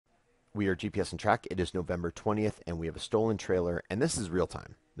We are GPS and Track. It is November 20th, and we have a stolen trailer, and this is real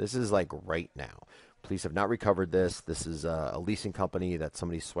time. This is like right now. Police have not recovered this. This is a leasing company that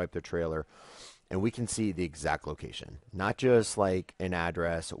somebody swiped their trailer, and we can see the exact location. Not just like an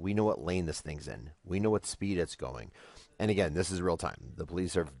address. We know what lane this thing's in. We know what speed it's going. And again, this is real time. The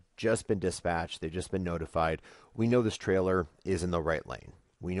police have just been dispatched. They've just been notified. We know this trailer is in the right lane.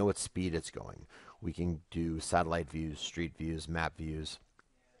 We know what speed it's going. We can do satellite views, street views, map views.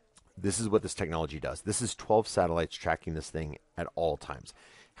 This is what this technology does. This is 12 satellites tracking this thing at all times.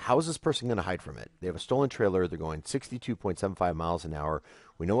 How is this person going to hide from it? They have a stolen trailer. They're going 62.75 miles an hour.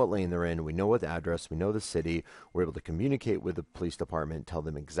 We know what lane they're in. We know what the address. We know the city. We're able to communicate with the police department, tell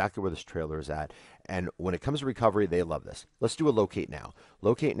them exactly where this trailer is at. And when it comes to recovery, they love this. Let's do a locate now.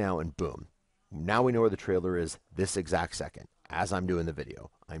 Locate now, and boom. Now we know where the trailer is this exact second. As I'm doing the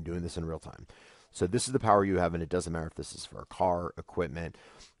video, I'm doing this in real time. So this is the power you have, and it doesn't matter if this is for a car, equipment,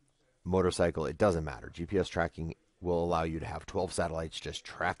 motorcycle, it doesn't matter. GPS tracking will allow you to have 12 satellites just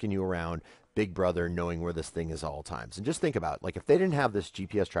tracking you around, Big Brother knowing where this thing is at all times. And just think about, like, if they didn't have this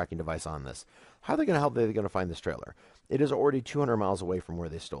GPS tracking device on this, how are they going to help? They're going to find this trailer. It is already 200 miles away from where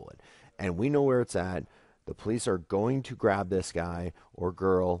they stole it, and we know where it's at. The police are going to grab this guy or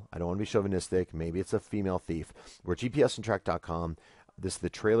girl. I don't want to be chauvinistic. Maybe it's a female thief. We're GPSandtrack.com. This is the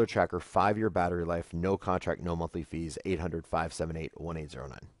trailer tracker, 5-year battery life, no contract, no monthly fees, 800 578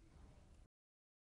 1809.